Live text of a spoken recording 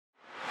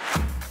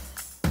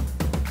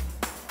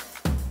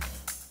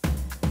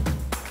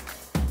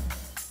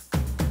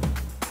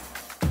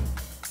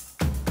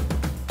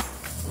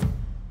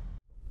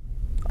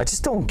I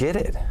just don't get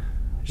it.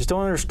 I just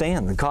don't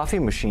understand. The coffee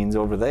machine's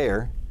over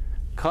there,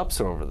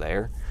 cups are over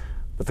there,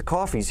 but the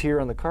coffee's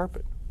here on the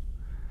carpet.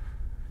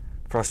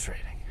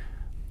 Frustrating.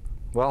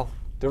 Well,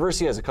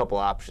 Diversey has a couple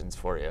options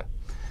for you.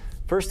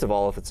 First of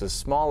all, if it's a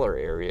smaller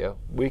area,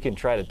 we can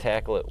try to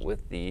tackle it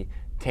with the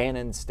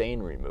tannin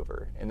stain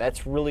remover, and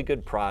that's really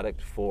good product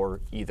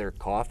for either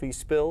coffee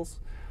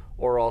spills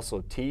or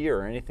also tea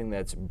or anything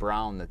that's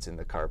brown that's in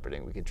the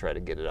carpeting. We can try to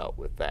get it out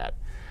with that.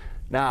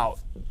 Now,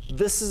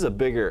 this is a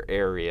bigger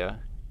area,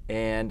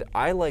 and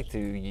I like to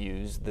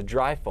use the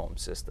dry foam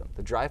system.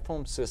 The dry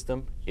foam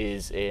system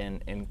is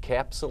an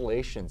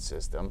encapsulation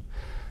system.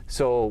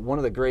 So one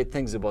of the great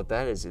things about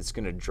that is it's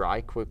going to dry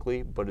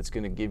quickly, but it's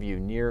going to give you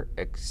near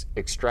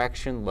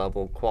extraction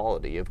level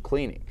quality of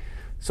cleaning.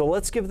 So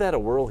let's give that a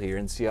whirl here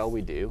and see how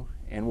we do,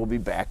 and we'll be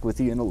back with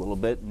you in a little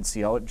bit and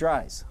see how it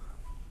dries.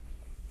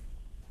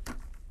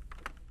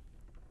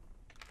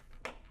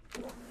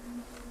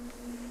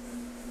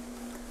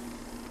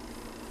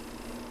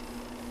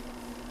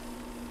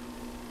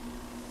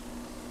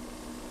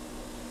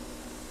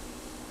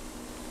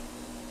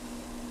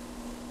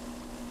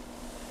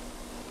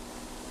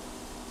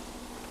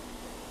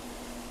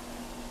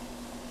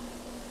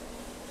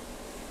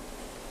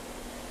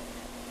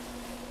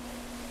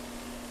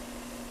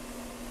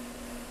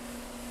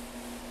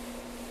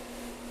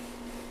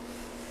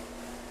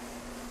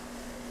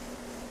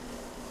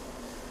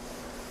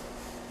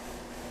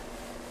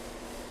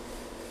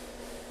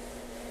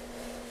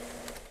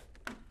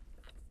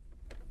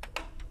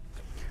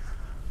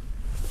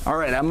 All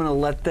right, I'm going to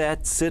let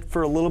that sit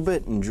for a little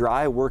bit and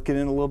dry, work it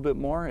in a little bit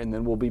more, and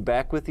then we'll be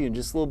back with you in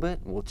just a little bit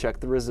and we'll check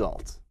the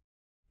results.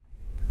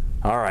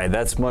 All right,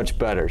 that's much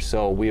better.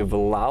 So we have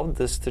allowed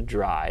this to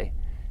dry.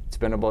 It's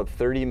been about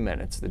 30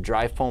 minutes. The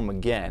dry foam,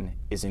 again,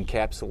 is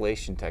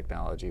encapsulation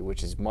technology,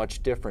 which is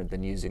much different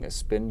than using a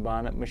spin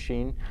bonnet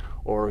machine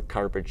or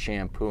carpet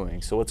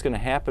shampooing. So what's going to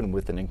happen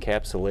with an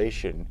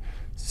encapsulation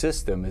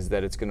system is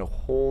that it's going to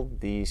hold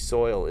the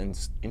soil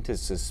into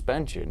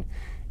suspension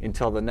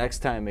until the next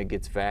time it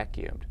gets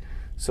vacuumed.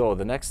 So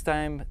the next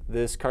time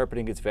this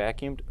carpeting gets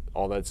vacuumed,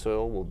 all that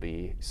soil will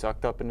be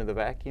sucked up into the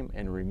vacuum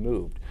and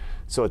removed.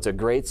 So it's a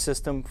great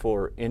system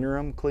for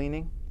interim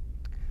cleaning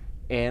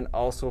and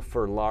also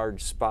for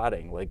large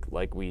spotting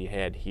like we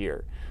had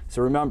here.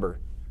 So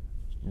remember,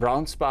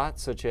 brown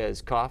spots such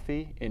as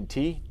coffee and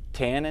tea,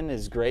 tannin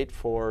is great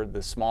for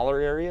the smaller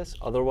areas.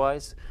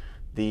 Otherwise,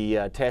 the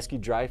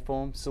Tasky dry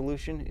foam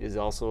solution is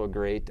also a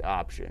great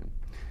option.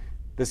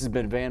 This has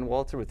been Van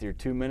Walter with your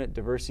 2-minute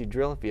Diversey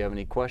drill. If you have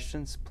any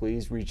questions,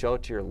 please reach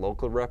out to your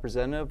local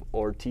representative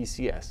or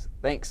TCS.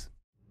 Thanks.